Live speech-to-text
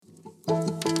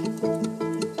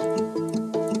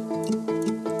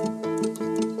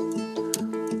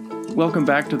Welcome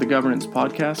back to the Governance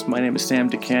Podcast. My name is Sam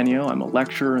DeCanio. I'm a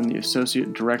lecturer and the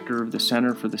Associate Director of the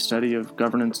Center for the Study of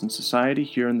Governance and Society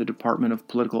here in the Department of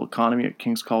Political Economy at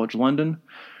King's College London.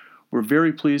 We're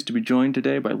very pleased to be joined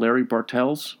today by Larry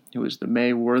Bartels, who is the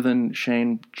May Worthen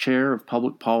Shane Chair of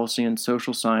Public Policy and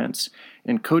Social Science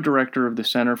and co-director of the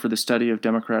Center for the Study of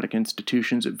Democratic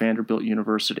Institutions at Vanderbilt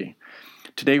University.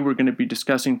 Today we're going to be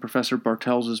discussing Professor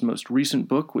Bartels' most recent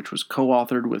book, which was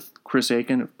co-authored with Chris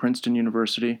Aiken of Princeton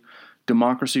University,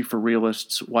 Democracy for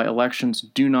Realists: Why Elections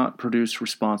Do Not Produce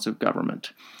Responsive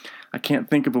Government. I can't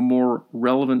think of a more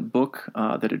relevant book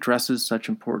that addresses such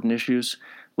important issues.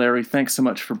 Larry, thanks so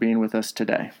much for being with us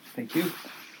today. Thank you.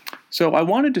 So I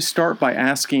wanted to start by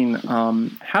asking,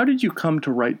 how did you come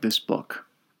to write this book?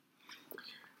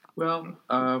 Well,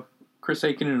 Chris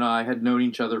Aiken and I had known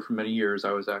each other for many years.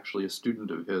 I was actually a student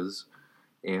of his,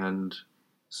 and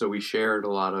so we shared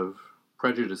a lot of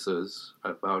prejudices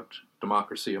about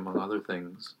democracy, among other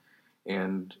things,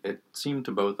 and it seemed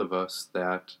to both of us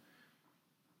that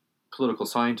political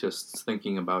scientists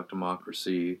thinking about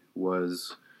democracy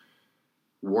was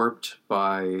warped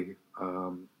by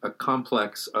a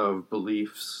complex of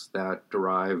beliefs that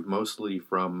derive mostly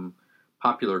from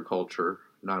popular culture,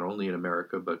 not only in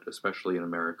America, but especially in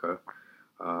America,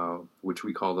 which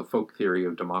we call the folk theory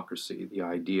of democracy, the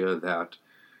idea that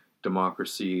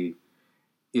democracy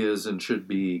is and should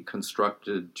be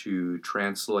constructed to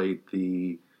translate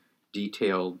the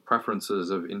detailed preferences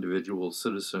of individual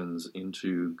citizens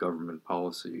into government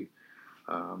policy.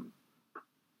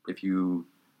 If you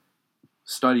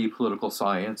study political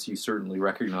science, you certainly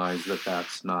recognize that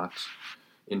that's not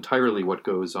entirely what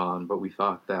goes on, but we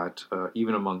thought that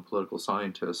even among political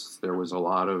scientists, there was a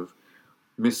lot of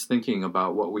misthinking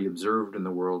about what we observed in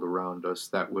the world around us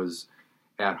that was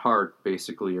at heart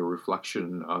basically a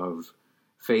reflection of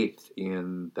faith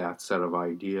in that set of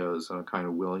ideas and a kind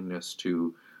of willingness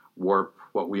to warp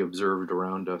what we observed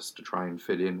around us to try and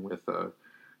fit in with a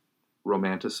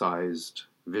romanticized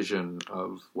vision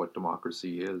of what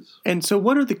democracy is. And so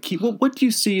what do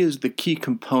you see as the key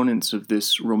components of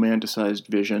this romanticized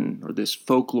vision or this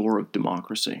folklore of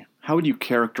democracy? How would you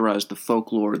characterize the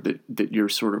folklore that you're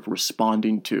sort of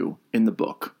responding to in the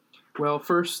book? Well,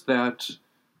 first, that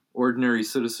ordinary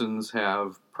citizens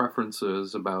have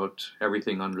preferences about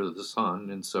everything under the sun,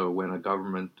 and so when a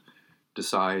government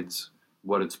decides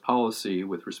what its policy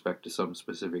with respect to some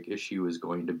specific issue is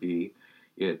going to be,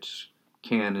 it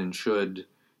can and should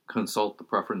consult the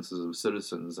preferences of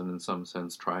citizens and in some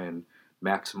sense try and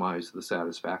maximize the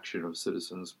satisfaction of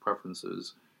citizens'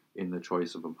 preferences in the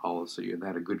choice of a policy, and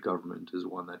that a good government is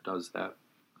one that does that.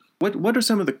 What are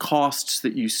some of the costs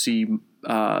that you see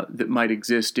that might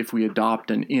exist if we adopt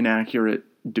an inaccurate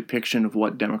depiction of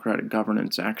what democratic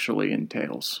governance actually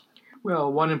entails?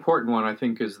 Well, one important one, I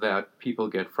think, is that people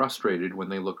get frustrated when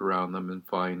they look around them and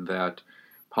find that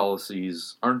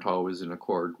policies aren't always in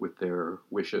accord with their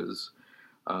wishes.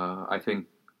 I think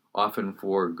often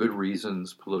for good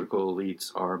reasons, political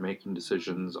elites are making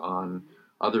decisions on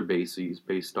other bases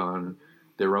based on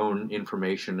their own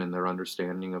information and their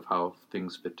understanding of how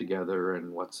things fit together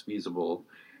and what's feasible.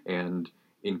 And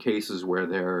in cases where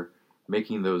they're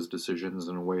making those decisions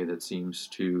in a way that seems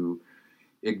to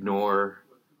ignore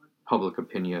public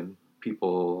opinion,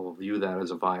 people view that as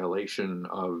a violation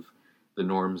of the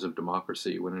norms of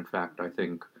democracy, when in fact I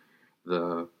think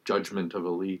the judgment of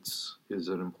elites is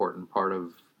an important part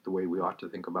of the way we ought to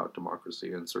think about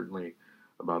democracy, and certainly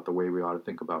about the way we ought to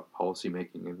think about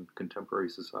policymaking in contemporary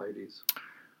societies.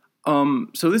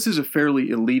 So this is a fairly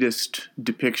elitist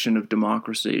depiction of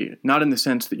democracy, not in the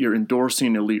sense that you're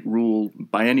endorsing elite rule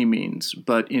by any means,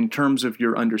 but in terms of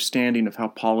your understanding of how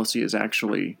policy is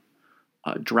actually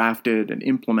drafted and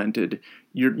implemented.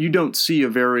 You don't see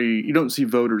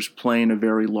voters playing a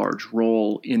very large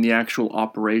role in the actual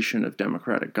operation of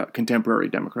contemporary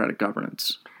democratic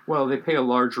governance. Well, they play a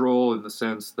large role in the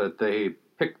sense that they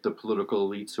pick the political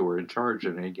elites who are in charge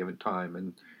at any given time,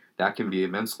 and that can be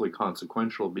immensely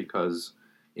consequential because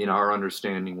in our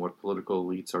understanding what political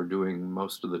elites are doing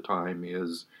most of the time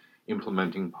is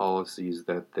implementing policies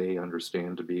that they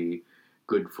understand to be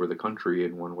good for the country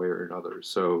in one way or another.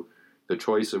 So the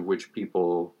choice of which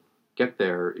people get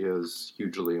there is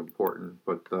hugely important,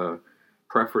 but the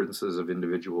preferences of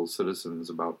individual citizens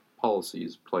about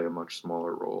policies play a much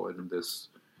smaller role in this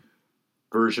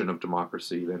version of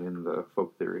democracy than in the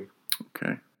folk theory.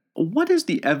 Okay. What is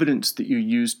the evidence that you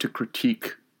use to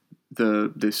critique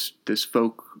this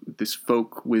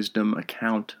folk wisdom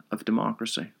account of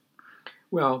democracy?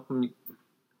 Well,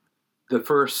 the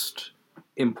first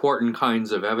important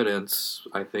kinds of evidence,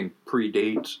 I think,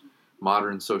 predate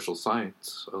modern social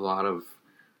science. A lot of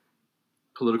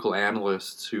political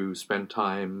analysts who spent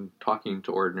time talking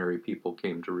to ordinary people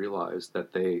came to realize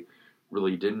that they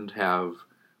really didn't have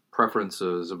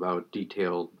preferences about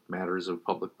detailed matters of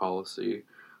public policy.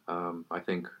 I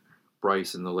think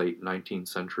Bryce in the late 19th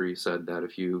century said that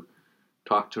if you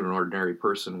talk to an ordinary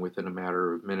person within a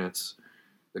matter of minutes,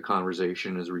 the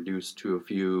conversation is reduced to a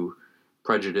few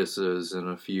prejudices and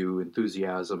a few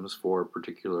enthusiasms for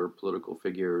particular political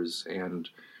figures, and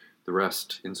the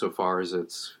rest, insofar as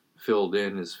it's filled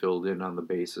in, is filled in on the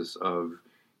basis of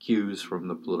cues from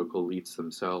the political elites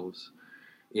themselves.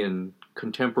 In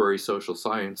contemporary social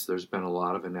science, there's been a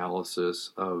lot of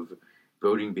analysis of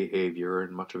voting behavior,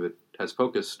 and much of it has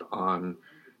focused on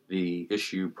the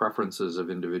issue preferences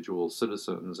of individual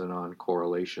citizens and on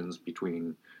correlations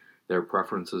between their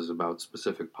preferences about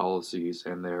specific policies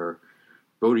and their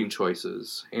voting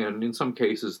choices. And in some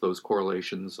cases, those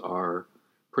correlations are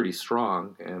pretty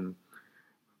strong, and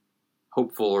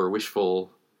hopeful or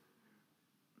wishful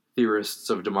theorists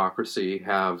of democracy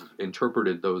have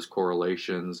interpreted those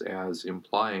correlations as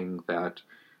implying that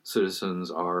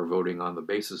citizens are voting on the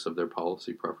basis of their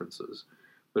policy preferences.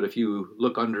 But if you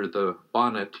look under the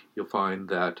bonnet, you'll find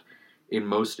that in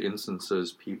most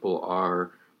instances, people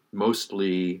are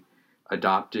mostly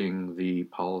adopting the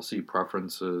policy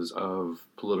preferences of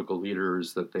political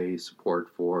leaders that they support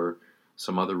for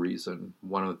some other reason.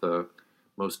 One of the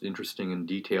most interesting and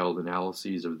detailed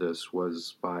analyses of this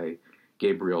was by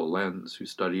Gabriel Lenz, who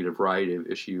studied a variety of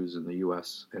issues in the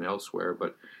US and elsewhere,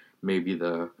 but maybe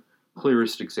the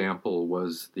clearest example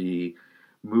was the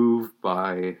move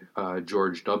by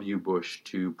George W. Bush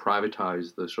to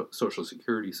privatize the Social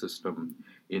Security system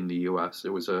in the US.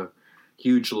 It was a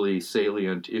hugely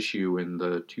salient issue in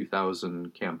the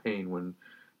 2000 campaign when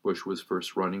Bush was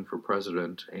first running for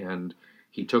president, and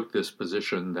he took this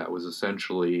position that was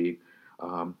essentially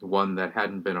one that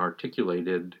hadn't been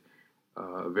articulated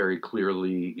very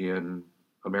clearly in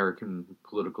American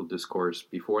political discourse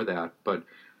before that, but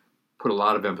put a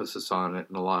lot of emphasis on it,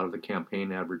 and a lot of the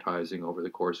campaign advertising over the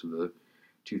course of the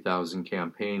 2000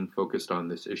 campaign focused on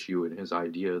this issue and his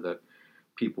idea that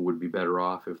people would be better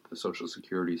off if the Social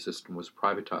Security system was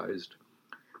privatized.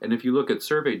 And if you look at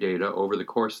survey data over the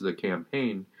course of the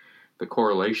campaign, the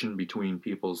correlation between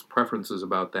people's preferences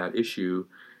about that issue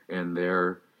and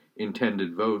their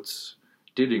intended votes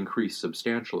did increase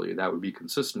substantially. That would be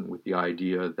consistent with the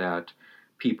idea that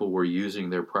people were using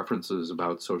their preferences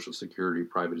about Social Security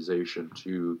privatization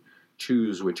to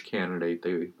choose which candidate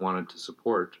they wanted to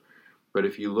support. But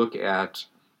if you look at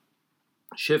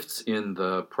shifts in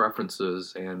the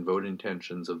preferences and vote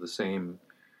intentions of the same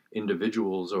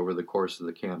individuals over the course of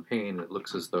the campaign, it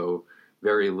looks as though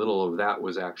very little of that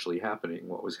was actually happening.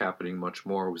 What was happening much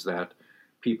more was that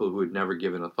people who had never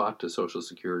given a thought to Social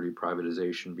Security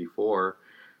privatization before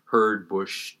heard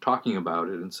Bush talking about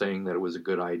it and saying that it was a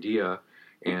good idea,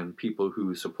 and people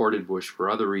who supported Bush for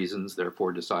other reasons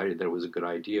therefore decided that it was a good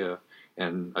idea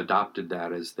and adopted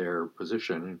that as their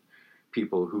position.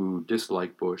 People who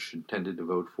disliked Bush and tended to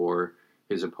vote for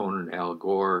his opponent Al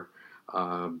Gore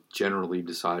generally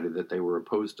decided that they were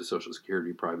opposed to Social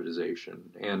Security privatization.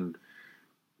 And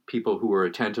people who were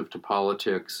attentive to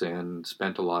politics and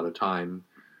spent a lot of time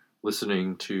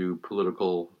listening to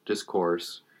political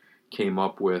discourse came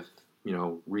up with,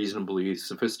 reasonably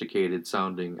sophisticated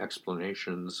sounding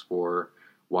explanations for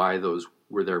why those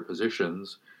were their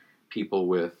positions. People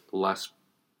with less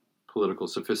political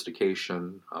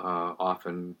sophistication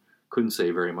often couldn't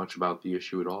say very much about the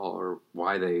issue at all or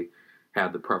why they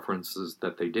had the preferences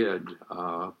that they did,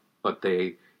 but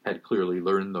they had clearly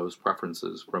learned those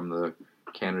preferences from the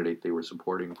candidate they were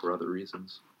supporting for other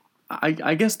reasons.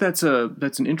 I guess that's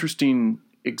an interesting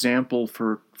example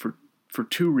for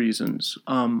two reasons.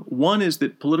 One is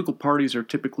that political parties are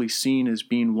typically seen as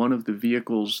being one of the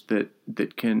vehicles that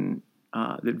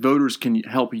voters can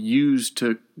help use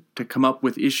to come up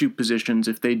with issue positions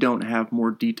if they don't have more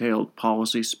detailed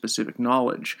policy-specific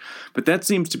knowledge. But that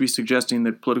seems to be suggesting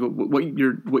that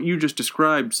what you just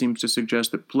described seems to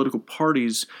suggest that political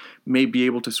parties may be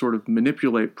able to sort of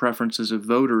manipulate preferences of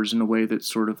voters in a way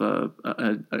that's sort of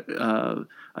a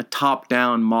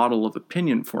top-down model of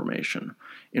opinion formation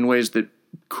in ways that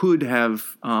could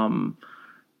have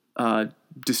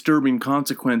disturbing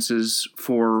consequences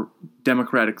for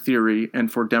democratic theory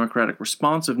and for democratic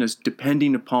responsiveness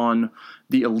depending upon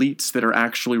the elites that are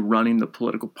actually running the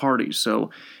political parties. So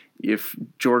if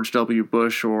George W.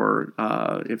 Bush or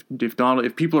if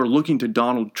people are looking to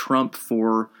Donald Trump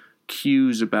for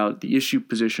cues about the issue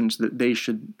positions that they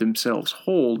should themselves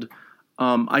hold,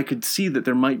 I could see that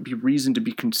there might be reason to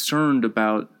be concerned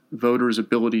about voters'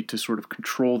 ability to sort of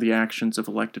control the actions of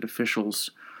elected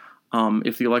officials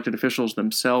if the elected officials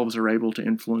themselves are able to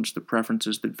influence the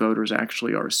preferences that voters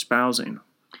actually are espousing.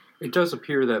 It does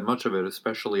appear that much of it,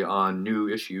 especially on new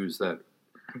issues that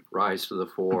rise to the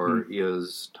fore,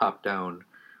 is top-down.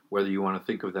 Whether you want to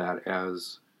think of that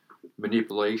as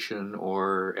manipulation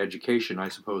or education, I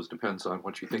suppose, depends on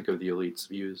what you think of the elite's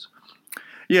views.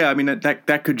 Yeah, I mean,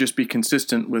 that could just be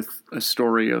consistent with a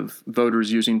story of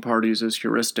voters using parties as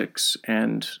heuristics,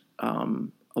 and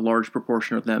a large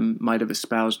proportion of them might have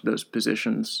espoused those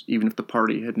positions, even if the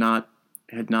party had not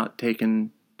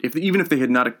taken, even if they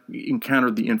had not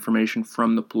encountered the information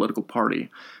from the political party.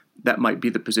 That might be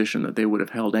the position that they would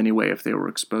have held anyway if they were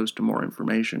exposed to more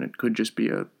information. It could just be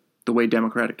the way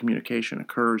democratic communication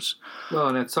occurs. Well,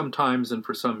 and at some times and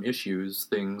for some issues,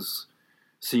 things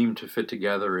seem to fit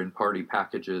together in party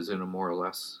packages in a more or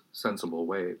less sensible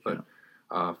way. But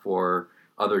for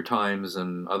other times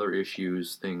and other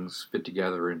issues, things fit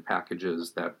together in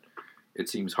packages that it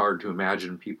seems hard to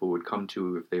imagine people would come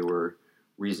to if they were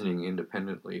reasoning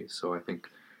independently. So I think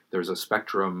there's a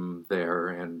spectrum there,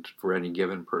 and for any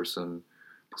given person,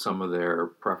 some of their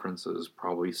preferences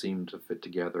probably seem to fit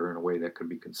together in a way that could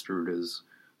be construed as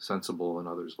sensible and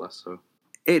others less so.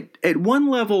 At one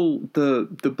level,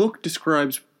 the book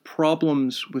describes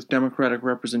problems with democratic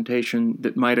representation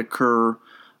that might occur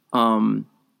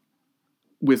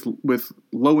with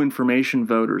low information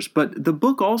voters. But the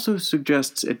book also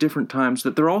suggests at different times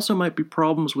that there also might be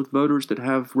problems with voters that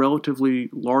have relatively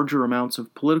larger amounts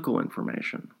of political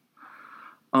information.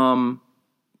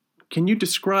 Can you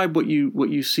describe what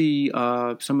you see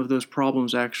some of those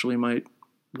problems actually might?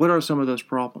 What are some of those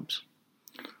problems?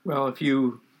 Well, if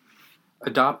you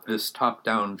adopt this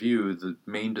top-down view, the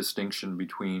main distinction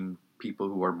between people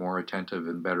who are more attentive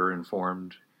and better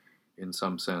informed in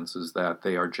some sense is that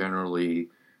they are generally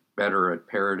better at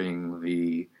parroting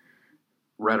the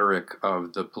rhetoric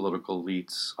of the political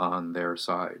elites on their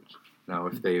side. Now,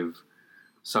 if they've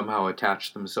somehow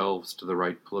attached themselves to the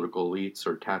right political elites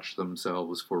or attached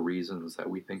themselves for reasons that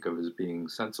we think of as being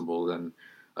sensible, then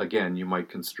again, you might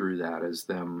construe that as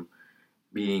them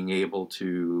being able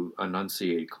to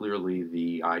enunciate clearly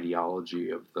the ideology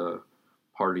of the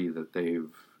party that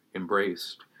they've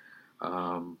embraced.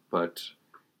 But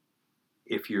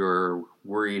if you're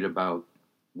worried about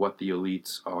what the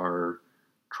elites are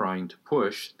trying to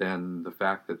push, then the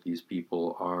fact that these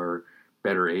people are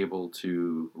better able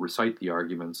to recite the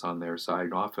arguments on their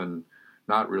side, often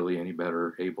not really any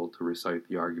better able to recite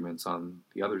the arguments on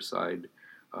the other side,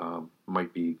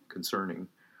 might be concerning.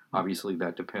 Obviously,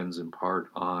 that depends in part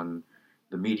on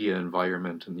the media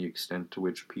environment and the extent to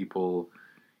which people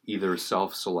either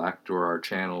self-select or are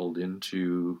channeled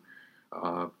into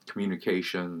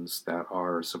communications that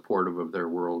are supportive of their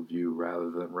worldview rather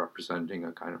than representing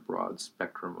a kind of broad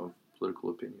spectrum of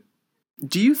political opinion.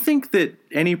 Do you think that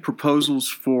any proposals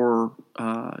for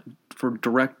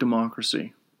direct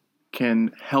democracy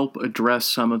can help address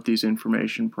some of these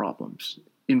information problems,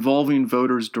 involving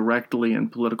voters directly in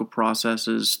political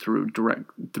processes through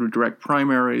direct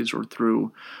primaries or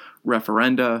through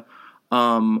referenda,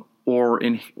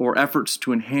 or efforts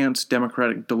to enhance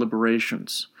democratic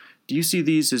deliberations? Do you see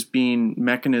these as being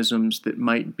mechanisms that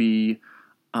might be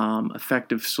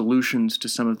effective solutions to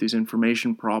some of these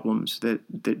information problems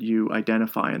that you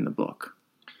identify in the book?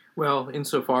 Well,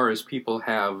 insofar as people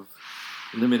have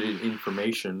limited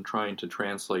information, trying to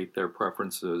translate their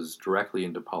preferences directly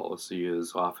into policy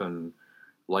is often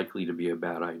likely to be a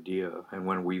bad idea. And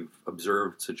when we've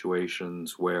observed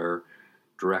situations where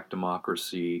direct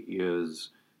democracy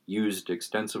is used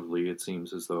extensively, it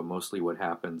seems as though mostly what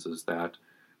happens is that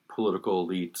political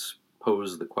elites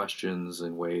pose the questions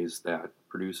in ways that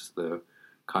produce the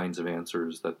kinds of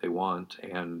answers that they want,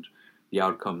 and the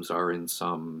outcomes are in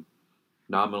some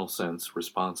nominal sense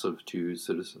responsive to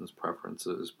citizens'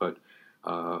 preferences, but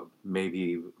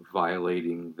maybe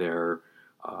violating their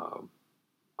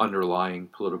underlying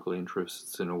political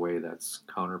interests in a way that's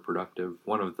counterproductive.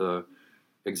 One of the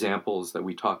examples that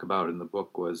we talk about in the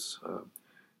book was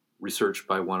research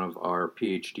by one of our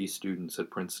PhD students at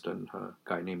Princeton, a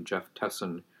guy named Jeff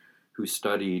Tesson, who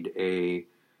studied a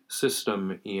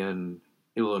system in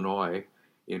Illinois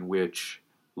in which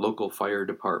local fire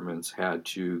departments had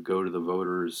to go to the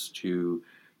voters to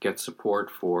get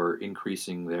support for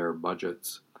increasing their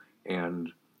budgets.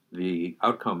 And the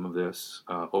outcome of this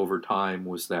over time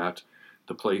was that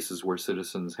the places where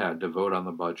citizens had to vote on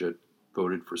the budget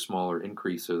voted for smaller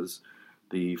increases.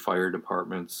 The fire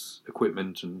department's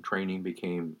equipment and training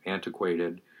became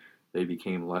antiquated. They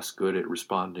became less good at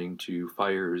responding to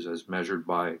fires as measured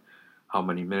by how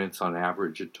many minutes on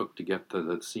average it took to get to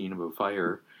the scene of a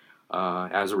fire.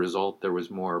 As a result, there was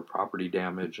more property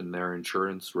damage, and their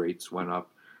insurance rates went up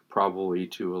probably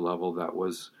to a level that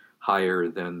was higher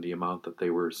than the amount that they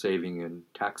were saving in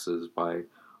taxes by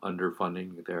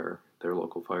underfunding their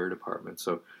local fire department.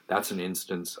 So that's an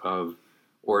instance of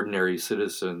ordinary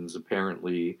citizens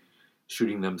apparently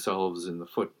shooting themselves in the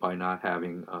foot by not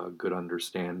having a good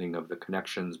understanding of the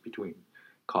connections between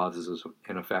causes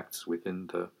and effects within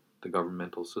the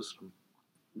governmental system.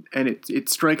 And it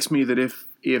strikes me that if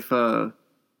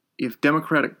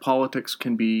democratic politics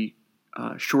can be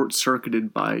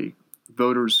short-circuited by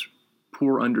voters'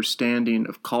 poor understanding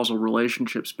of causal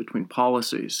relationships between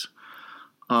policies,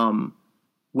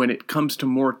 when it comes to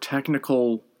more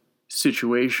technical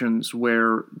situations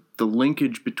where the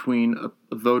linkage between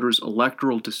a voter's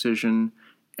electoral decision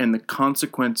and the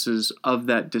consequences of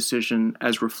that decision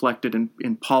as reflected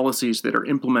in policies that are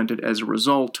implemented as a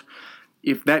result,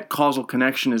 if that causal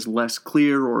connection is less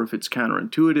clear, or if it's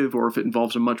counterintuitive, or if it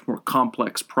involves a much more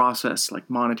complex process like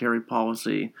monetary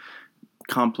policy,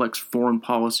 complex foreign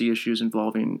policy issues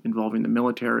involving the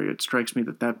military, it strikes me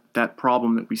that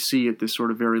problem that we see at this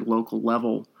sort of very local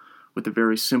level with a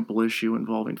very simple issue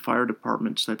involving fire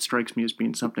departments, that strikes me as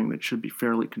being something that should be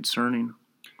fairly concerning.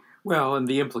 Well, and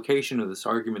the implication of this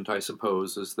argument, I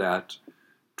suppose, is that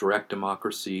direct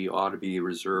democracy ought to be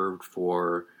reserved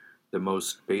for the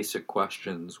most basic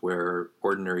questions where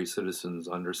ordinary citizens'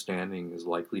 understanding is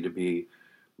likely to be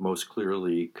most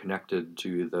clearly connected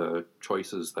to the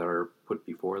choices that are put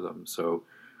before them. So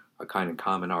a kind of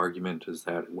common argument is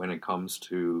that when it comes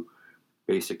to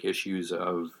basic issues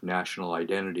of national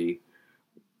identity,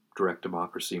 direct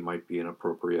democracy might be an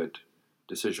appropriate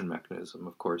decision mechanism.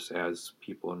 Of course, as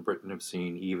people in Britain have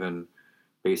seen, even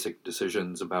basic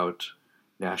decisions about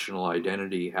national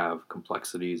identity have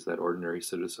complexities that ordinary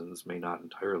citizens may not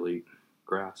entirely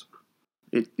grasp.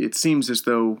 It seems as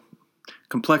though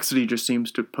complexity just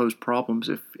seems to pose problems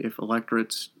if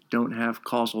electorates don't have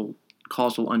causal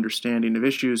understanding of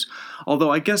issues.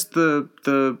 Although I guess the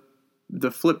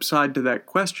flip side to that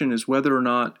question is whether or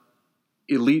not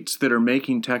elites that are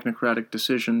making technocratic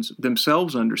decisions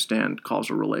themselves understand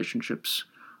causal relationships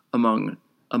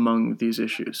among these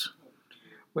issues.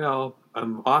 Well,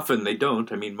 often they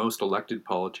don't. I mean, most elected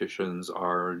politicians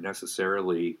are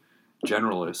necessarily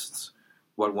generalists.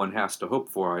 What one has to hope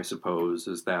for, I suppose,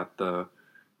 is that the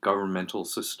governmental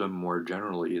system more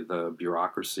generally, the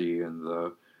bureaucracy and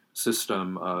the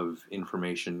system of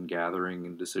information gathering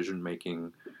and decision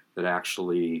making that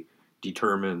actually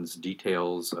determines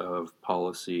details of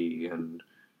policy and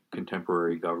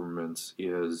contemporary governments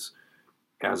is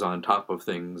as on top of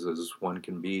things as one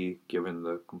can be given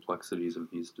the complexities of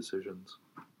these decisions.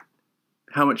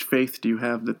 How much faith do you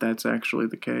have that that's actually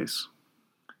the case?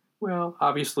 Well,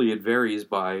 obviously it varies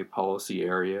by policy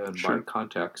area and Sure. by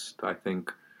context. I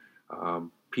think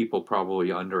people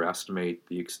probably underestimate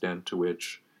the extent to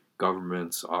which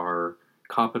governments are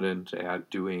competent at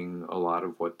doing a lot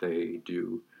of what they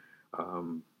do.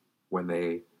 When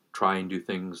they try and do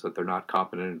things that they're not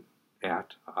competent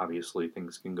at, obviously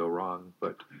things can go wrong.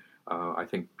 But I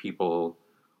think people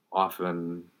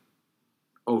often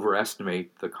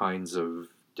overestimate the kinds of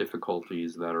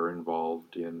difficulties that are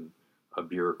involved in a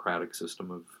bureaucratic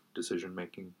system of decision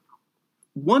making.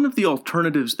 One of the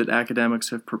alternatives that academics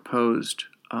have proposed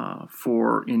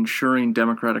for ensuring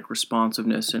democratic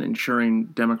responsiveness and ensuring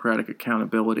democratic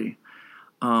accountability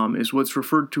is what's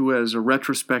referred to as a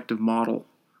retrospective model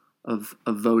of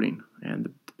voting.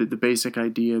 And the basic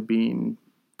idea being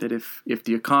that if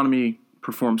the economy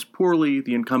performs poorly,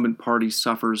 the incumbent party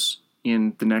suffers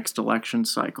in the next election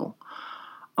cycle.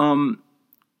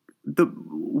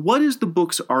 What is the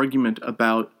book's argument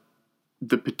about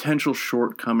the potential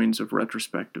shortcomings of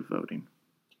retrospective voting?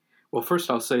 Well, first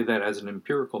I'll say that as an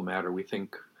empirical matter, we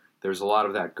think there's a lot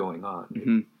of that going on.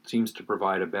 Mm-hmm. It seems to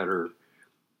provide a better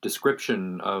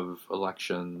description of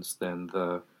elections than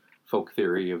the folk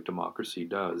theory of democracy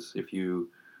does. If you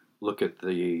look at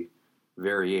the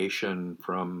variation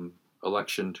from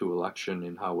election to election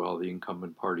in how well the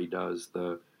incumbent party does,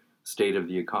 the state of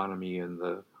the economy in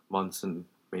the months and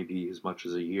maybe as much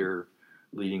as a year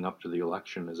leading up to the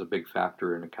election is a big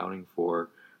factor in accounting for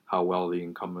how well the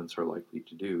incumbents are likely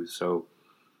to do. So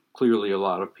clearly a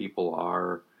lot of people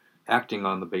are acting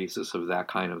on the basis of that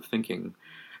kind of thinking.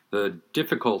 The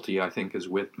difficulty, I think, is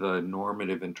with the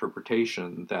normative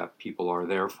interpretation that people are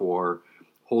therefore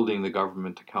holding the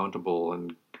government accountable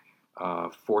and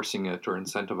forcing it or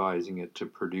incentivizing it to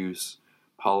produce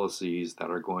policies that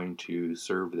are going to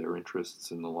serve their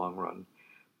interests in the long run.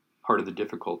 Part of the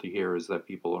difficulty here is that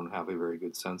people don't have a very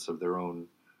good sense of their own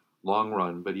long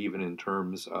run, but even in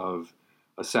terms of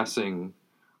assessing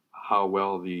how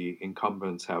well the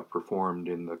incumbents have performed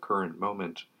in the current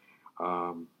moment,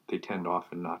 they tend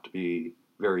often not to be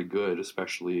very good,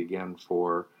 especially again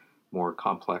for more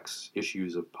complex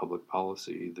issues of public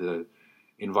policy. The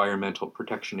Environmental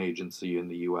Protection Agency in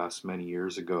the US many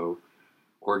years ago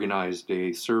organized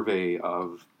a survey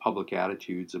of public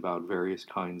attitudes about various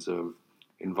kinds of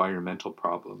environmental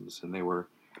problems, and they were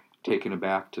taken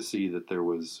aback to see that there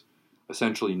was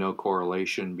essentially no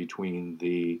correlation between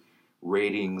the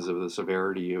ratings of the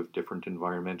severity of different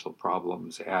environmental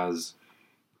problems as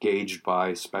gauged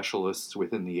by specialists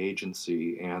within the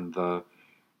agency and the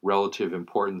relative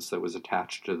importance that was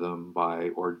attached to them by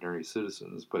ordinary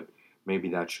citizens. But maybe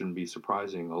that shouldn't be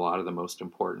surprising. A lot of the most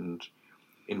important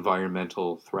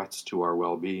environmental threats to our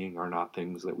well-being are not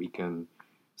things that we can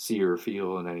see or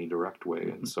feel in any direct way.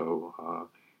 And so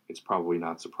it's probably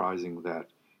not surprising that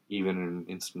even in an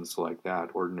instance like that,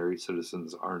 ordinary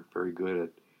citizens aren't very good at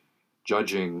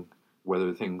judging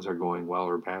whether things are going well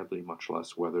or badly, much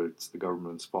less whether it's the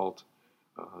government's fault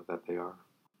that they are.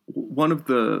 One of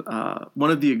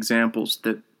the examples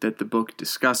that the book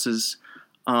discusses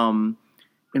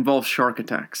involves shark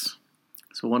attacks.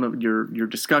 So one of your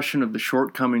discussion of the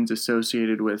shortcomings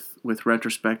associated with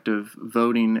retrospective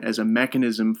voting as a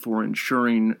mechanism for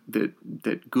ensuring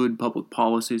that good public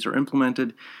policies are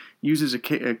implemented uses a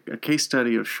case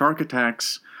study of shark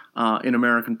attacks in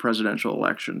American presidential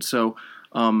elections. So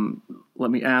let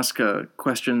me ask a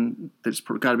question that's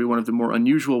got to be one of the more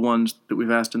unusual ones that we've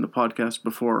asked in the podcast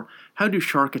before. How do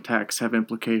shark attacks have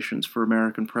implications for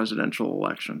American presidential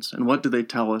elections, and what do they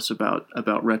tell us about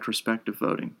retrospective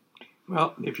voting?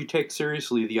 Well, if you take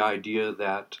seriously the idea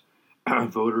that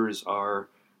voters are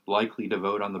likely to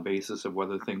vote on the basis of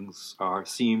whether things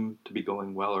seem to be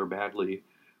going well or badly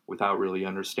without really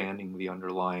understanding the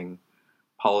underlying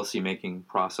policymaking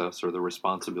process or the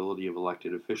responsibility of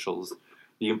elected officials,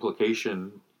 the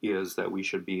implication is that we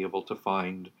should be able to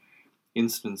find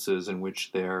instances in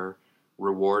which they're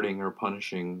rewarding or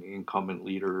punishing incumbent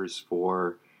leaders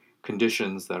for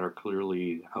conditions that are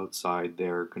clearly outside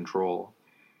their control.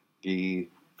 The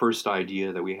first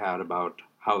idea that we had about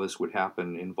how this would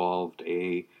happen involved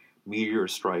a meteor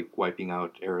strike wiping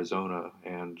out Arizona,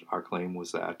 and our claim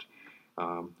was that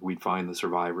we'd find the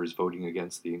survivors voting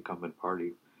against the incumbent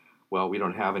party. Well, we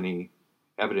don't have any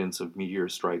evidence of meteor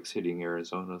strikes hitting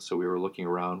Arizona, so we were looking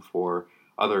around for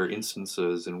other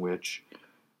instances in which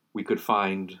we could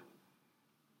find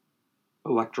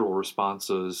electoral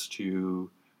responses to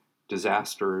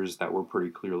disasters that were pretty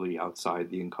clearly outside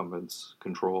the incumbent's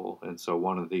control. And so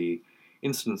one of the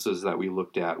instances that we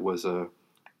looked at was a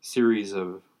series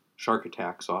of shark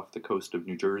attacks off the coast of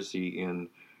New Jersey in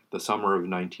the summer of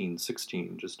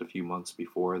 1916, just a few months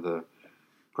before the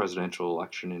presidential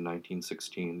election in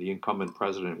 1916. The incumbent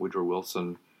president, Woodrow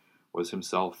Wilson, was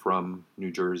himself from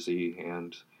New Jersey,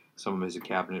 and some of his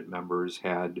cabinet members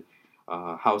had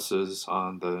houses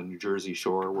on the New Jersey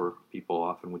shore where people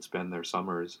often would spend their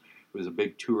summers. It was a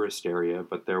big tourist area,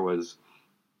 but there was,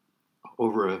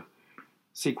 over a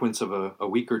sequence of a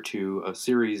week or two, a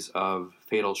series of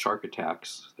fatal shark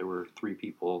attacks. There were 3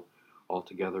 people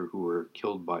altogether who were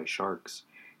killed by sharks.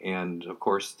 And of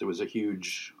course, there was a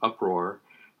huge uproar.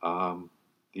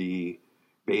 The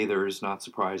bathers, not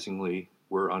surprisingly,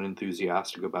 were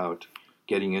unenthusiastic about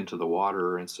getting into the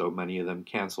water, and so many of them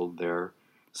canceled their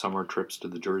summer trips to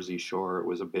the Jersey Shore. It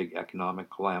was a big economic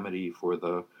calamity for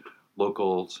the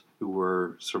locals who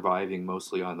were surviving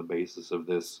mostly on the basis of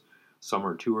this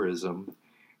summer tourism.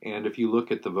 And if you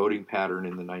look at the voting pattern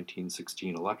in the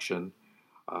 1916 election,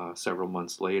 several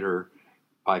months later,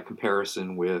 by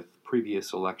comparison with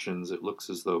previous elections, it looks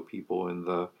as though people in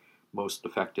the most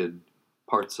affected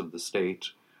parts of the state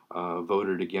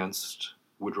voted against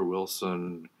Woodrow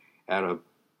Wilson at a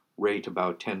rate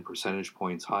about 10 percentage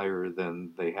points higher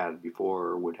than they had before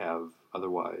or would have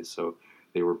otherwise. So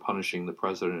they were punishing the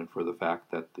president for the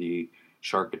fact that the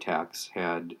shark attacks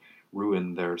had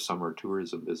ruined their summer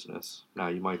tourism business. Now,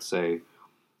 you might say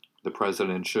the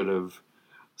president should have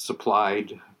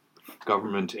supplied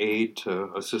government aid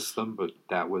to assist them, but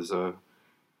that was a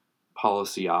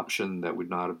policy option that would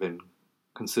not have been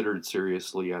considered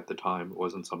seriously at the time. It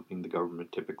wasn't something the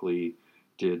government typically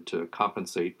did to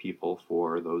compensate people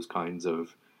for those kinds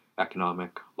of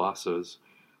economic losses,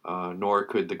 nor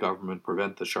could the government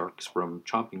prevent the sharks from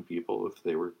chomping people if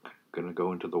they were going to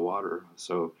go into the water.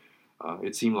 So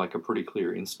it seemed like a pretty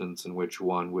clear instance in which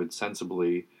one would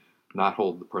sensibly not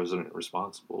hold the president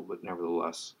responsible, but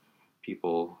nevertheless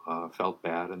people felt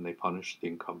bad and they punished the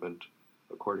incumbent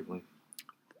accordingly.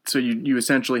 So you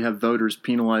essentially have voters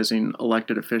penalizing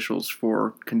elected officials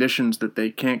for conditions that they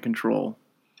can't control,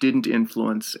 didn't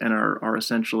influence, and are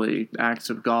essentially acts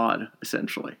of God,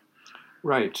 essentially.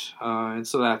 Right. And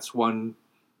so that's one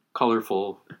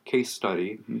colorful case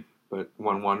study, Mm-hmm. but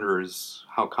one wonders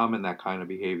how common that kind of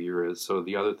behavior is. So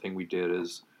the other thing we did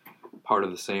is part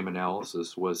of the same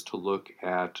analysis was to look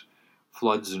at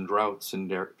floods and droughts in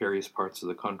various parts of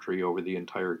the country over the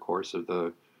entire course of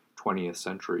the 20th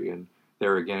century. And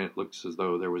there again, it looks as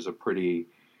though there was a pretty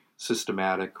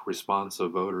systematic response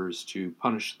of voters to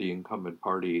punish the incumbent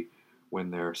party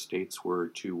when their states were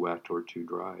too wet or too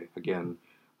dry. Again,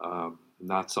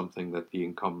 not something that the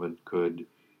incumbent could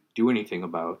do anything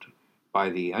about.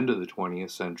 By the end of the 20th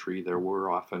century, there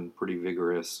were often pretty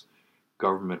vigorous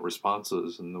government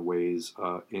responses in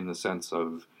the sense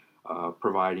of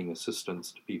providing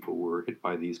assistance to people who were hit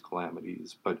by these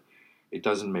calamities. But it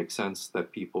doesn't make sense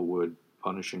that people would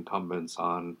punish incumbents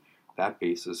on that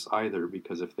basis either,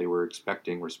 because if they were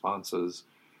expecting responses,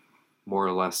 more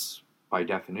or less by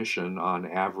definition, on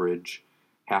average,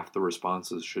 half the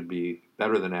responses should be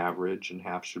better than average and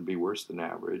half should be worse than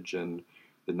average. And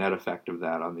the net effect of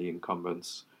that on the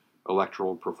incumbent's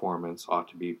electoral performance ought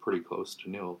to be pretty close to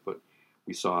nil. But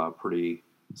we saw a pretty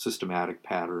systematic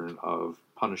pattern of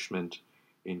punishment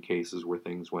in cases where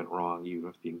things went wrong, even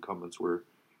if the incumbents were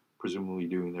presumably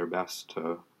doing their best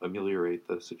to ameliorate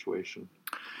the situation.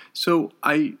 So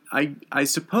I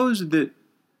suppose that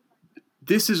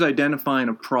this is identifying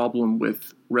a problem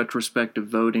with retrospective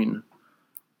voting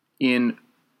in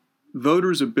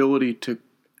voters' ability to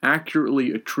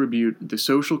accurately attribute the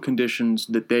social conditions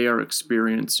that they are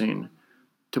experiencing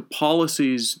to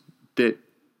policies that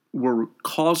were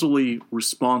causally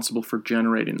responsible for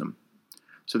generating them.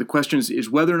 So the question is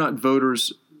whether or not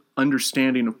voters'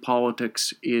 understanding of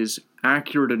politics is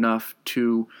accurate enough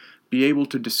to be able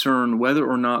to discern whether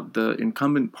or not the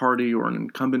incumbent party or an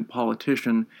incumbent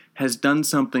politician has done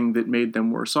something that made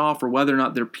them worse off, or whether or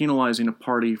not they're penalizing a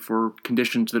party for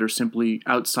conditions that are simply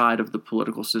outside of the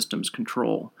political system's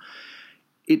control.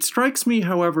 It strikes me,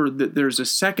 however, that there's a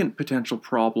second potential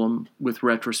problem with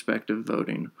retrospective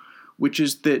voting, which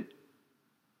is that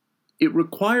it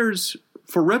requires,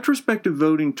 for retrospective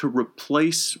voting to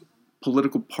replace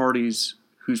political parties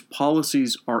whose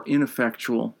policies are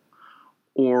ineffectual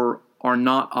or are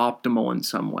not optimal in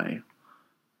some way,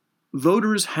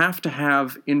 voters have to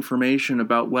have information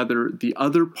about whether the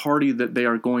other party that they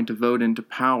are going to vote into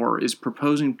power is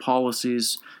proposing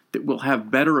policies that will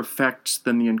have better effects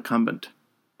than the incumbent.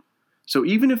 So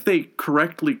even if they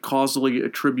correctly causally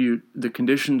attribute the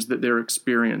conditions that they're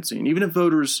experiencing, even if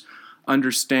voters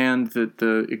understand that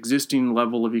the existing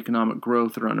level of economic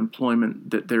growth or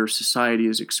unemployment that their society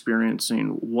is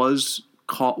experiencing was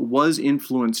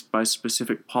influenced by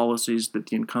specific policies that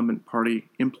the incumbent party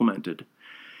implemented,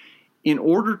 in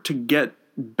order to get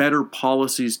better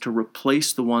policies to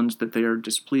replace the ones that they are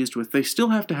displeased with, they still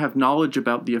have to have knowledge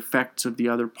about the effects of the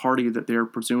other party that they are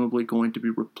presumably going to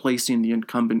be replacing the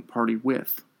incumbent party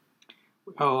with.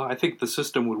 Well, I think the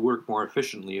system would work more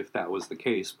efficiently if that was the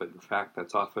case, but in fact,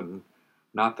 that's often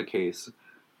not the case.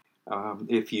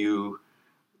 If you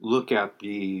look at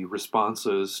the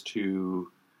responses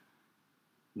to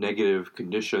negative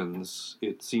conditions,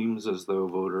 it seems as though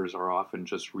voters are often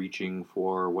just reaching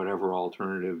for whatever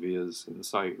alternative is in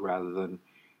sight rather than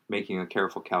making a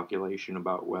careful calculation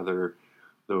about whether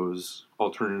those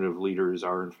alternative leaders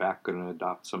are in fact going to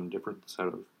adopt some different set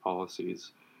of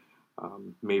policies.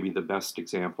 Maybe the best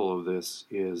example of this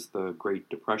is the Great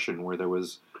Depression, where there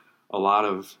was a lot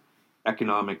of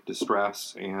economic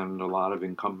distress and a lot of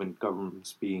incumbent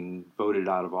governments being voted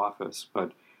out of office,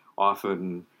 but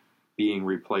often being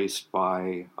replaced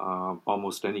by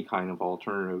almost any kind of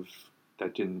alternative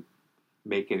that didn't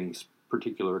make any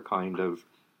particular kind of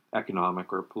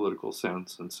economic or political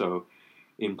sense. And so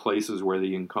in places where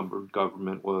the incumbent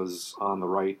government was on the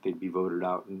right, they'd be voted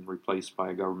out and replaced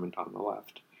by a government on the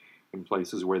left. In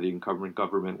places where the incumbent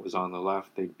government was on the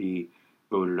left, they'd be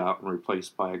voted out and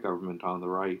replaced by a government on the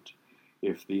right.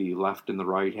 If the left and the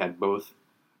right had both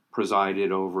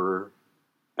presided over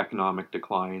economic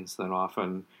declines, then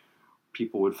often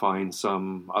people would find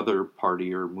some other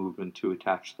party or movement to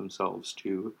attach themselves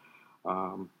to,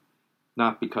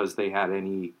 not because they had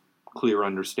any clear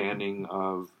understanding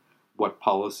of what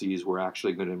policies were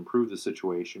actually going to improve the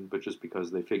situation, but just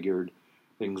because they figured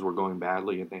things were going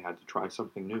badly and they had to try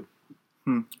something new.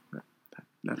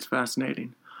 That's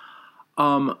fascinating.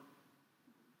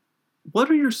 What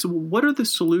are the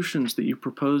solutions that you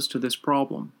propose to this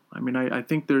problem? I mean, I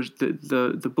think there's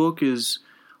the book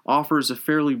offers a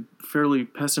fairly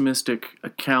pessimistic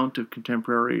account of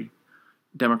contemporary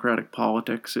democratic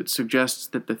politics. It suggests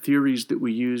that the theories that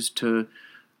we use to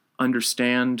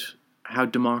understand how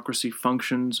democracy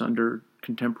functions under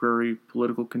contemporary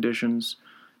political conditions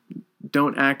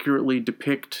don't accurately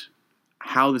depict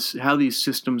how these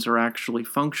systems are actually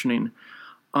functioning.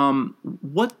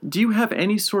 What do you have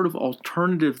any sort of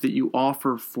alternative that you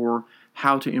offer for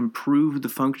how to improve the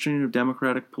functioning of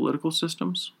democratic political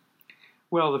systems?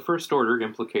 Well, the first order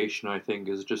implication, I think,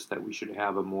 is just that we should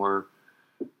have a more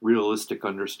realistic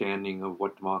understanding of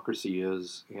what democracy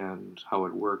is and how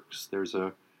it works. There's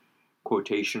a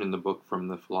quotation in the book from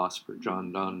the philosopher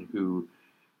John Donne who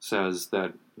says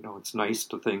that, it's nice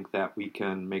to think that we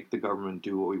can make the government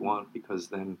do what we want because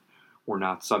then we're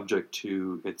not subject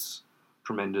to its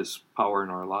tremendous power in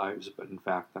our lives, but in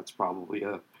fact that's probably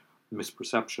a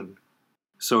misperception.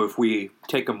 So if we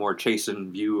take a more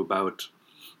chastened view about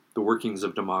the workings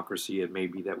of democracy, it may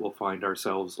be that we'll find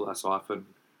ourselves less often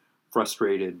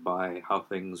frustrated by how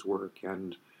things work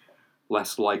and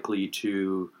less likely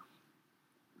to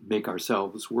make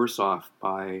ourselves worse off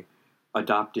by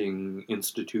adopting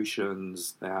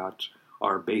institutions that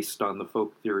are based on the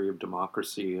folk theory of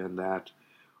democracy and that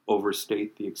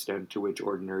overstate the extent to which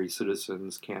ordinary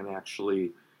citizens can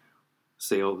actually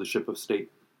sail the ship of state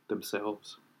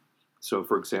themselves. So,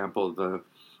 for example, the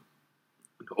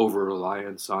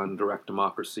over-reliance on direct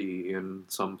democracy in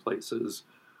some places,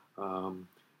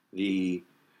 the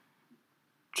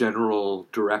general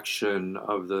direction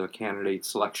of the candidate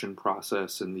selection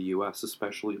process in the U.S.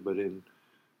 especially, but in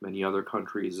many other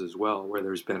countries as well, where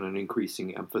there's been an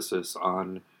increasing emphasis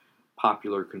on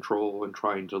popular control and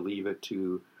trying to leave it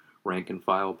to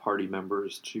rank-and-file party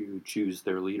members to choose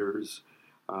their leaders.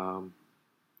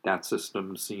 That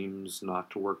system seems not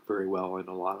to work very well in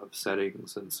a lot of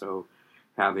settings, and so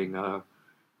having a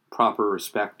proper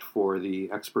respect for the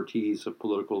expertise of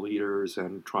political leaders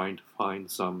and trying to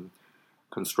find some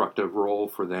constructive role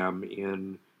for them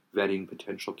in vetting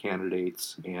potential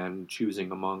candidates and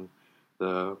choosing among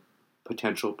the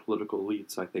potential political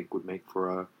elites, I think, would make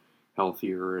for a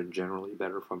healthier and generally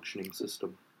better functioning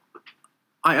system.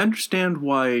 I understand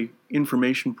why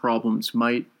information problems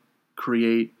might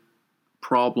create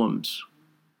problems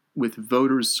with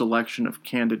voters' selection of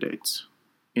candidates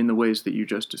in the ways that you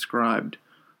just described.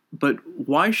 But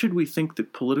why should we think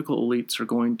that political elites are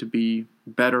going to be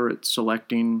better at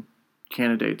selecting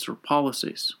candidates or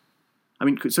policies? I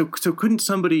mean, so couldn't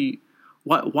somebody?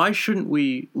 Why shouldn't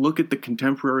we look at the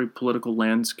contemporary political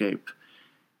landscape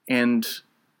and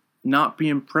not be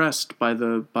impressed by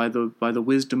the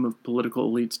wisdom of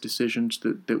political elites' decisions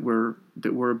that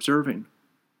we're observing?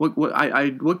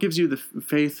 What gives you the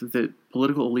faith that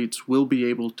political elites will be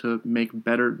able to make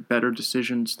better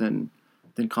decisions than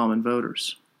common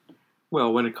voters?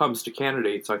 Well, when it comes to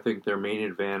candidates, I think their main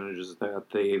advantage is that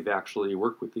they've actually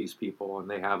worked with these people and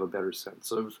they have a better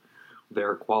sense of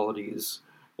their qualities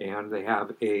and they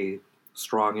have a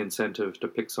strong incentive to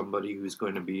pick somebody who's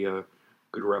going to be a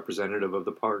good representative of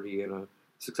the party and a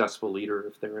successful leader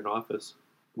if they're in office.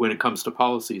 When it comes to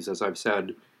policies, as I've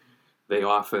said, they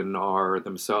often are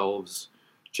themselves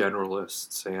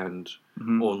generalists and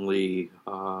only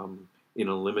in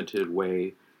a limited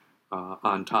way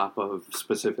on top of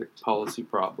specific policy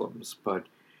problems. But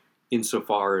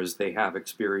insofar as they have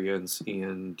experience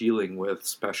in dealing with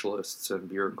specialists and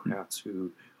bureaucrats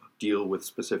who deal with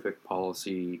specific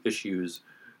policy issues,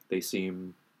 they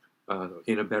seem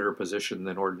in a better position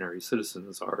than ordinary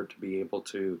citizens are to be able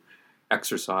to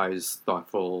exercise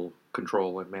thoughtful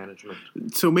control and management.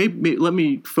 So maybe let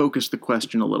me focus the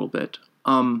question a little bit.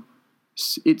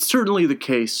 It's certainly the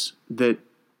case that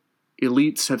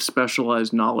elites have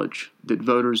specialized knowledge that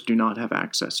voters do not have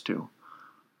access to.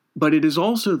 But it is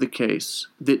also the case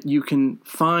that you can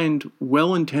find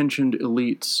well-intentioned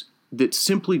elites that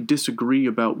simply disagree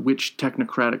about which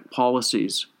technocratic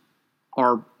policies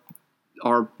are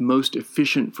most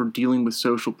efficient for dealing with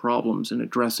social problems and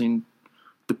addressing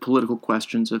the political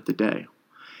questions of the day.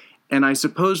 And I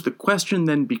suppose the question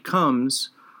then becomes,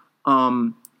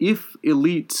 if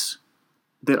elites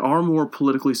that are more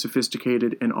politically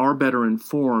sophisticated and are better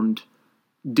informed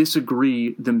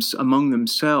disagree among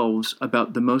themselves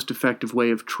about the most effective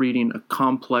way of treating a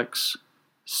complex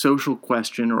social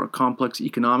question or a complex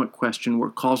economic question where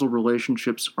causal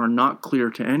relationships are not clear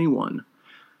to anyone,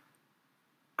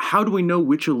 how do we know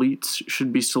which elites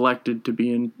should be selected to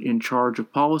be in charge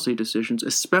of policy decisions,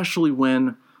 especially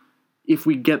when, if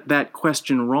we get that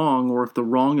question wrong, or if the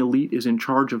wrong elite is in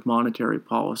charge of monetary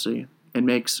policy and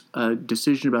makes a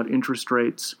decision about interest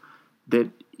rates that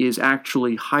is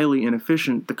actually highly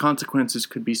inefficient, the consequences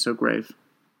could be so grave?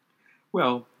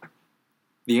 Well,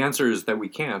 the answer is that we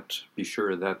can't be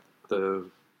sure that the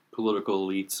political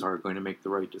elites are going to make the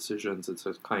right decisions. It's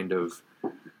a kind of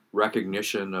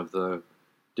recognition of the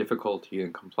difficulty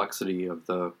and complexity of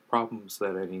the problems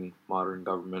that any modern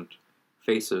government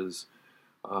faces.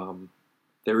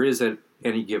 There is at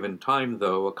any given time,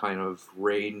 though, a kind of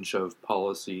range of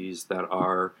policies that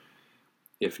are,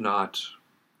 if not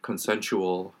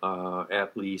consensual,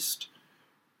 at least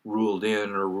ruled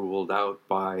in or ruled out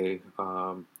by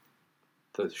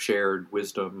the shared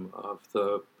wisdom of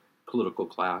the political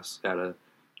class at a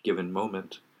given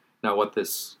moment. Now, what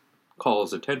this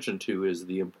calls attention to is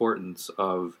the importance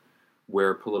of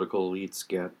where political elites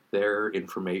get their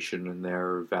information and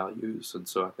their values. And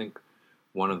so I think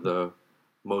one of the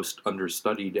most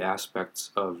understudied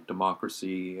aspects of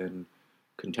democracy and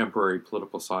contemporary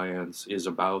political science is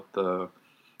about the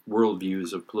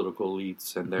worldviews of political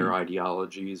elites and their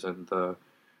ideologies and the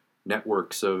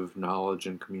networks of knowledge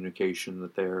and communication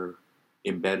that they're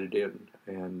embedded in,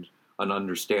 and an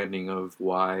understanding of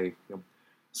why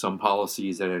some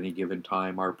policies at any given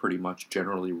time are pretty much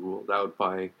generally ruled out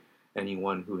by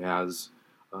anyone who has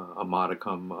a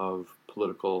modicum of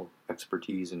political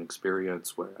expertise and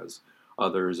experience, whereas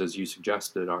others, as you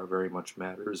suggested, are very much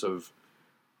matters of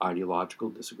ideological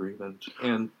disagreement.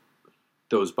 And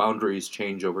those boundaries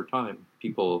change over time.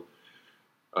 People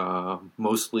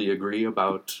mostly agree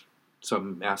about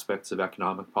some aspects of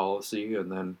economic policy,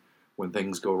 and then when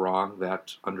things go wrong,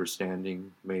 that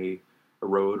understanding may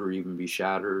erode or even be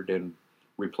shattered and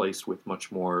replaced with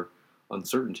much more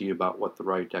uncertainty about what the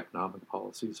right economic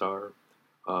policies are.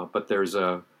 But there's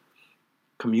a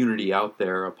community out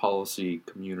there, a policy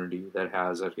community, that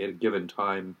has at a given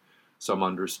time some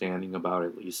understanding about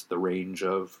at least the range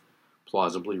of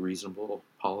plausibly reasonable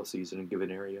policies in a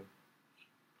given area.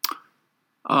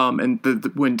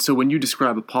 When you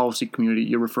describe a policy community,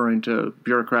 you're referring to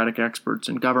bureaucratic experts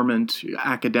in government,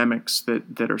 academics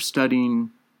that are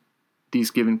studying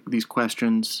these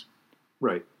questions,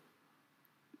 right?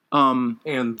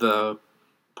 And the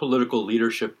political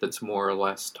leadership that's more or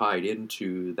less tied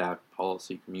into that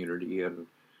policy community and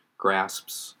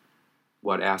grasps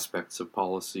what aspects of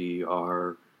policy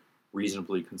are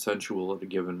reasonably consensual at a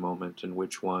given moment and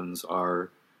which ones are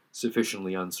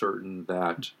sufficiently uncertain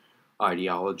that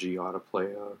ideology ought to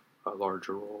play a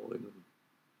larger role in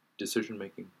decision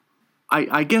making.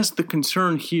 I guess the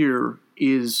concern here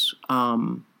is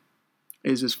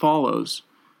as follows.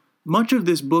 Much of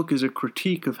this book is a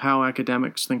critique of how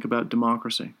academics think about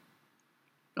democracy.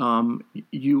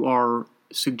 You are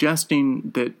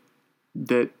suggesting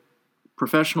that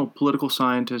professional political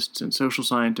scientists and social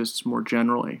scientists more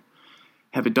generally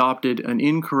have adopted an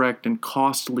incorrect and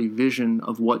costly vision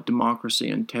of what democracy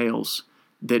entails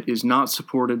that is not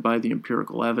supported by the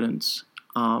empirical evidence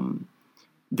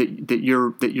that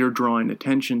you're drawing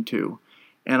attention to.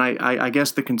 And I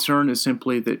guess the concern is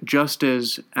simply that just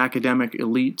as academic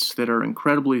elites that are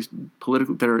incredibly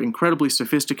political, that are incredibly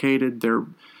sophisticated,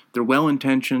 they're well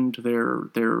intentioned,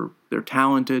 they're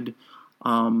talented,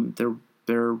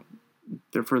 they're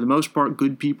for the most part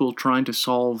good people trying to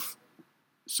solve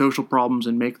social problems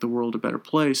and make the world a better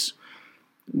place.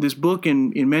 This book,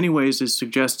 in many ways, is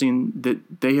suggesting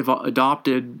that they have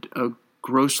adopted a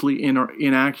grossly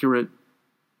inaccurate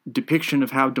depiction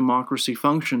of how democracy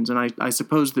functions. And I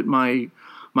suppose that my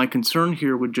concern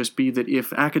here would just be that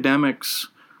if academics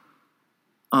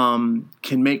can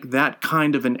make that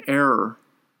kind of an error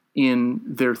in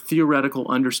their theoretical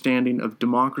understanding of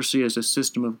democracy as a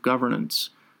system of governance,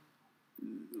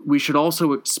 we should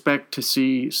also expect to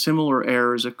see similar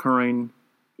errors occurring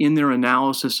in their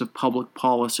analysis of public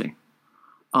policy.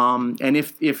 And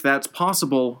if that's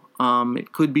possible,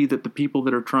 it could be that the people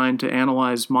that are trying to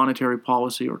analyze monetary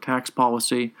policy or tax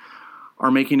policy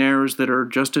are making errors that are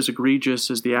just as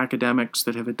egregious as the academics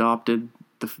that have adopted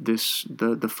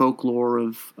the folklore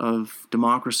of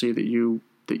democracy that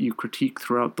you critique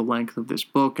throughout the length of this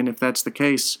book. And if that's the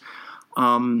case,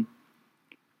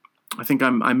 I think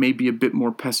I may be a bit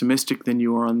more pessimistic than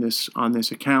you are on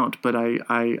this account. But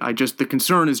I just, the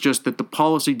concern is just that the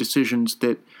policy decisions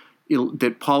that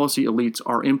policy elites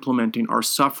are implementing are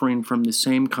suffering from the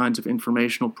same kinds of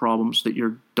informational problems that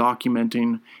you're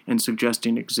documenting and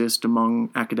suggesting exist among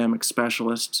academic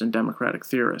specialists and democratic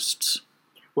theorists.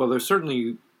 Well, there's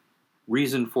certainly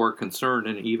reason for concern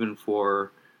and even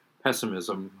for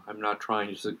pessimism. I'm not trying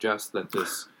to suggest that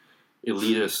this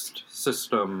elitist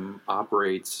system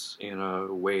operates in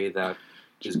a way that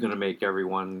is going to make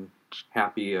everyone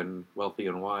happy and wealthy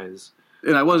and wise.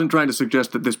 And I wasn't trying to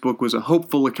suggest that this book was a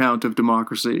hopeful account of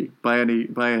democracy by any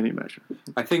measure.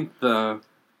 I think the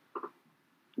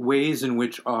ways in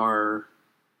which our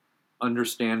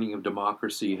understanding of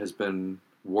democracy has been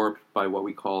warped by what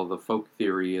we call the folk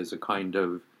theory as a kind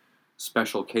of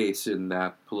special case in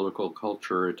that political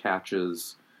culture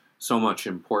attaches so much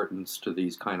importance to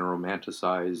these kind of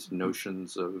romanticized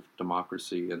notions of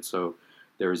democracy. And so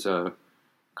there's a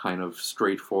kind of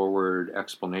straightforward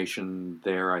explanation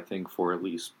there, I think, for at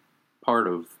least part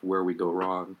of where we go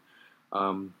wrong.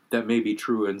 That may be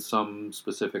true in some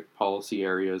specific policy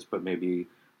areas, but maybe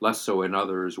less so in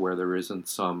others where there isn't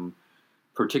some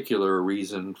particular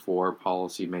reason for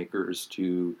policymakers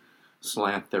to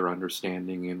slant their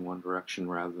understanding in one direction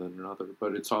rather than another.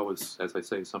 But it's always, as I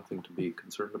say, something to be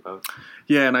concerned about.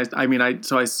 Yeah, and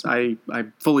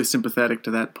I'm fully sympathetic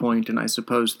to that point, and I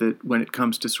suppose that when it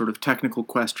comes to sort of technical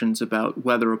questions about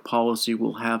whether a policy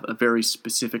will have a very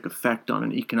specific effect on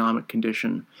an economic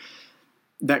condition,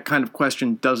 that kind of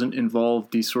question doesn't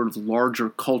involve these sort of larger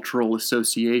cultural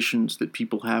associations that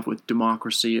people have with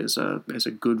democracy as a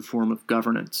good form of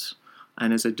governance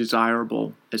and as a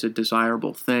desirable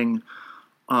thing.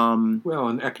 Well,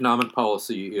 and economic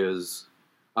policy is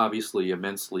obviously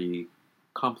immensely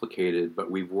complicated,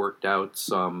 but we've worked out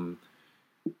some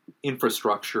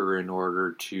infrastructure in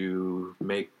order to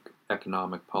make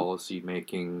economic policy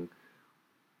making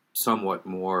somewhat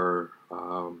more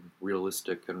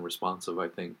realistic and responsive, I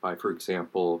think, by, for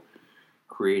example,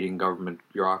 creating government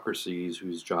bureaucracies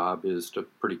whose job is to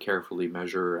pretty carefully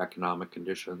measure economic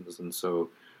conditions. And so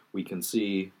we can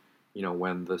see,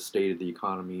 when the state of the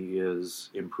economy is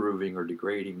improving or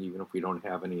degrading, even if we don't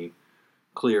have any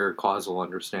clear causal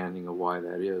understanding of why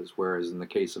that is. Whereas in the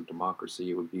case of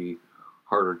democracy, it would be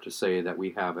harder to say that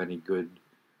we have any good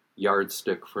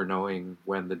yardstick for knowing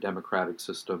when the democratic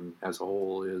system as a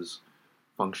whole is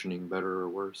functioning better or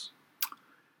worse.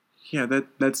 Yeah,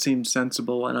 that seems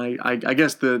sensible, and I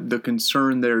guess the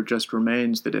concern there just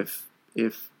remains that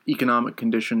if economic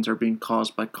conditions are being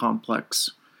caused by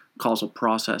complex causal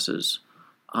processes,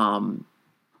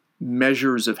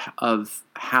 measures of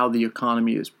how the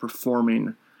economy is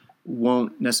performing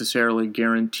won't necessarily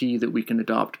guarantee that we can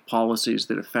adopt policies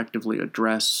that effectively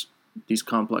address these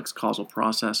complex causal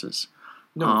processes.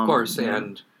 No, of course,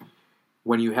 and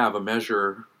when you have a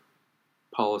measure,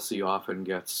 policy often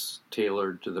gets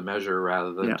tailored to the measure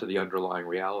rather than to the underlying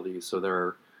reality. So there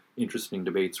are interesting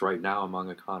debates right now among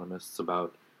economists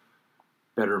about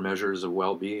better measures of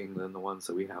well-being than the ones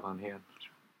that we have on hand.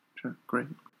 Sure, great.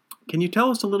 Can you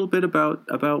tell us a little bit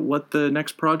about what the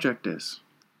next project is?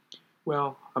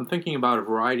 Well, I'm thinking about a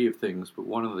variety of things, but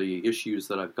one of the issues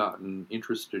that I've gotten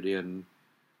interested in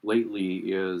lately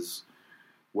is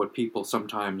what people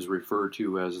sometimes refer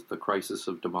to as the crisis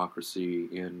of democracy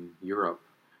in Europe.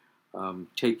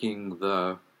 Taking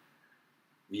the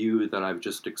view that I've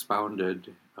just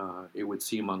expounded, it would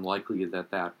seem unlikely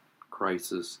that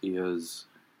crisis is,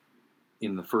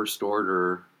 in the first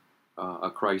order,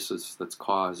 a crisis that's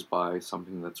caused by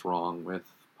something that's wrong with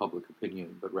public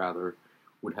opinion, but rather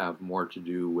would have more to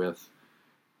do with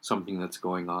something that's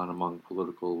going on among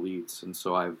political elites. And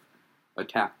so I've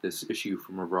attacked this issue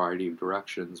from a variety of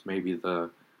directions. Maybe the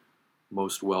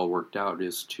most well worked out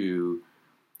is to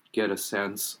get a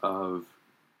sense of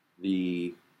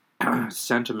the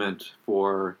sentiment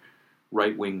for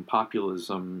right-wing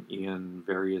populism in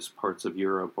various parts of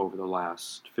Europe over the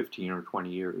last 15 or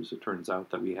 20 years. It turns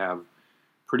out that we have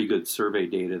pretty good survey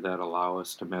data that allow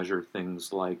us to measure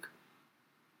things like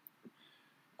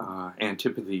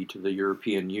antipathy to the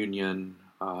European Union,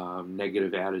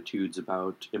 negative attitudes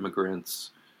about immigrants,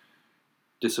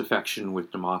 disaffection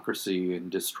with democracy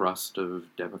and distrust of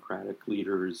democratic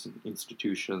leaders and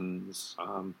institutions,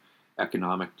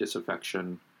 economic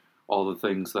disaffection, all the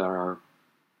things that are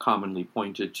commonly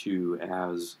pointed to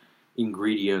as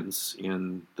ingredients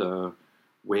in the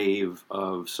wave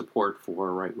of support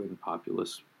for right-wing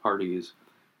populist parties.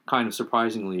 Kind of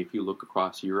surprisingly, if you look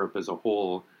across Europe as a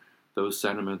whole, those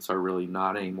sentiments are really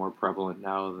not any more prevalent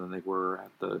now than they were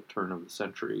at the turn of the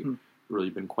century. Really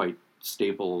been quite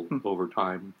stable over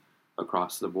time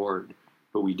across the board.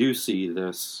 But we do see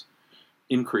this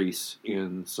increase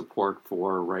in support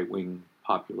for right-wing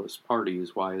populist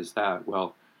parties. Why is that?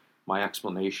 Well, my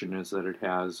explanation is that it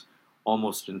has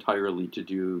almost entirely to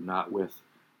do not with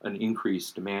an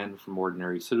increased demand from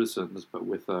ordinary citizens, but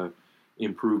with a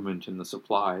improvement in the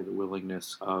supply, the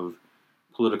willingness of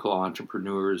political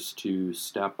entrepreneurs to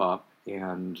step up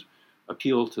and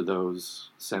appeal to those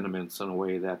sentiments in a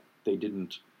way that they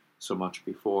didn't so much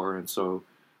before. And so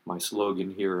my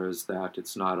slogan here is that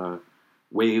it's not a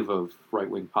wave of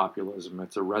right-wing populism,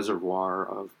 it's a reservoir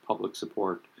of public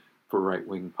support for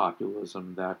right-wing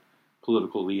populism that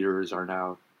political leaders are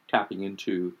now tapping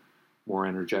into more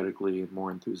energetically and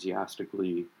more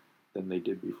enthusiastically than they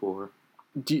did before.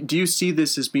 do you see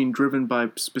this as being driven by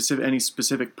any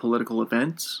specific political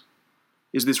events?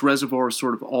 Is this reservoir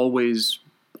sort of always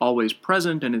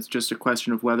present, and it's just a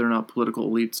question of whether or not political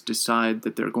elites decide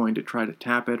that they're going to try to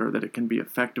tap it, or that it can be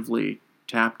effectively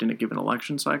tapped in a given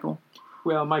election cycle?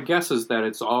 Well, my guess is that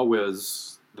it's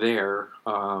always there.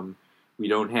 We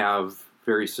don't have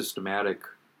very systematic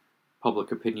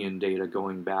public opinion data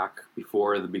going back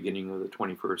before the beginning of the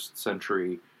 21st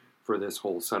century for this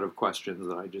whole set of questions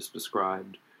that I just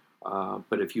described.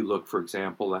 But if you look, for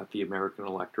example, at the American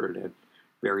electorate at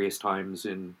various times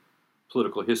in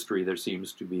political history, there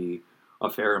seems to be a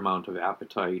fair amount of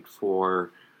appetite for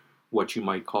what you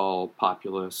might call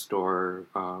populist or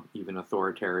even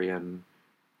authoritarian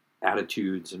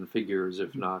attitudes and figures,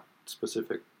 if not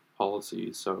specific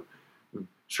policies. So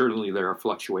certainly there are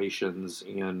fluctuations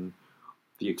in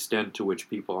the extent to which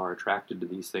people are attracted to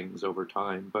these things over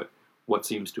time, but what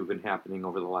seems to have been happening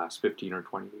over the last 15 or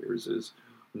 20 years is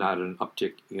not an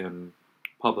uptick in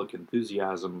public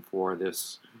enthusiasm for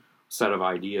this set of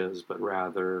ideas, but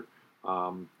rather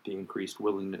the increased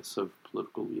willingness of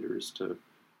political leaders to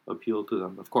appeal to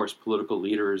them. Of course, political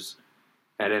leaders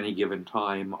at any given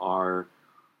time are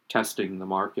testing the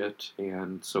market,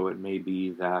 and so it may be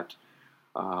that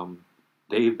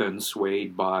they've been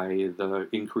swayed by the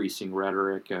increasing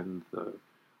rhetoric and the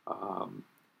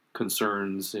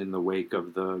concerns in the wake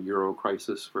of the Euro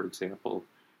crisis, for example,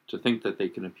 to think that they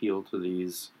can appeal to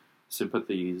these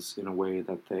sympathies in a way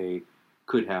that they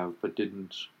could have but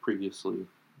didn't previously.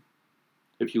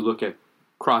 If you look at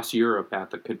across Europe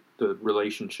at the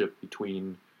relationship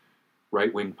between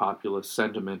right-wing populist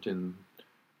sentiment and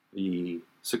the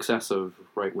success of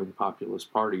right-wing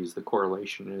populist parties, the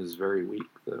correlation is very weak.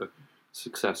 The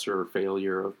success or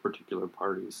failure of particular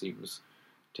parties seems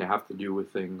to have to do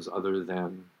with things other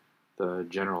than the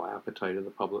general appetite of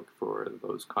the public for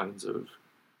those kinds of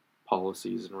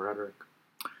policies and rhetoric.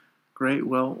 Great.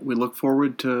 Well, we look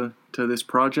forward to this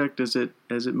project as it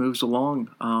moves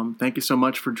along. Thank you so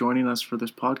much for joining us for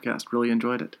this podcast. Really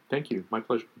enjoyed it. Thank you. My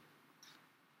pleasure.